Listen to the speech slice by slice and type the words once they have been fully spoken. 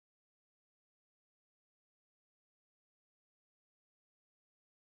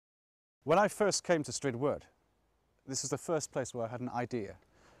When I first came to Strid Wood, this is the first place where I had an idea.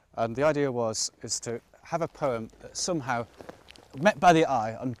 And the idea is to have a poem that somehow met by the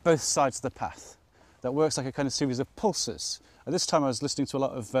eye on both sides of the path, that works like a kind of series of pulses. At this time I was listening to a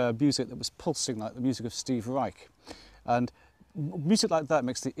lot of music that was pulsing, like the music of Steve Reich. And music like that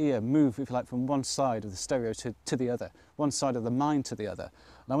makes the ear move, if you like, from one side of the stereo to the other, one side of the mind to the other.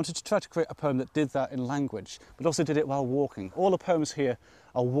 And I wanted to try to create a poem that did that in language, but also did it while walking. All the poems here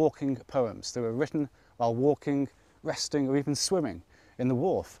are walking poems. They were written while walking, resting, or even swimming in the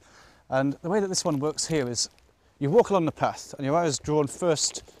wharf. And the way that this one works here is you walk along the path and your eye is drawn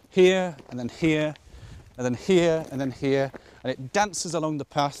first here, and then here, and then here, and then here, and it dances along the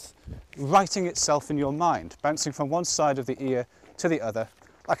path, writing itself in your mind, bouncing from one side of the ear to the other,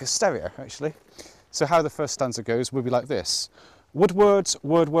 like a stereo actually. So how the first stanza goes will be like this. Woodwords,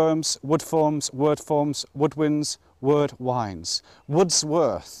 wordworms, woodforms, wordforms, woodwinds, word wines.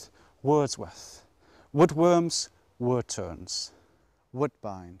 Woodsworth, Wordsworth. Woodworms, word turns.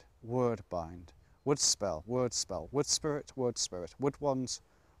 Woodbind, word bind. Woodspell, word spell. Woodspirit, word spirit. Woodwands,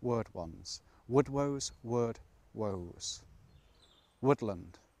 word wands. Woodwoes, word woes.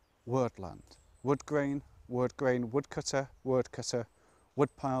 Woodland, wordland. Woodgrain, word grain. Woodcutter, word cutter.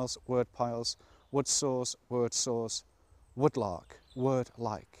 Woodpiles, word piles. Woodsaws, word saws. Woodlark, word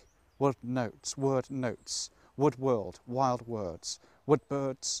like. Wood notes, word notes. Wood world, wild words.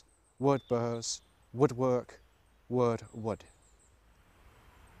 Woodbirds, word burrs. Woodwork, word wood.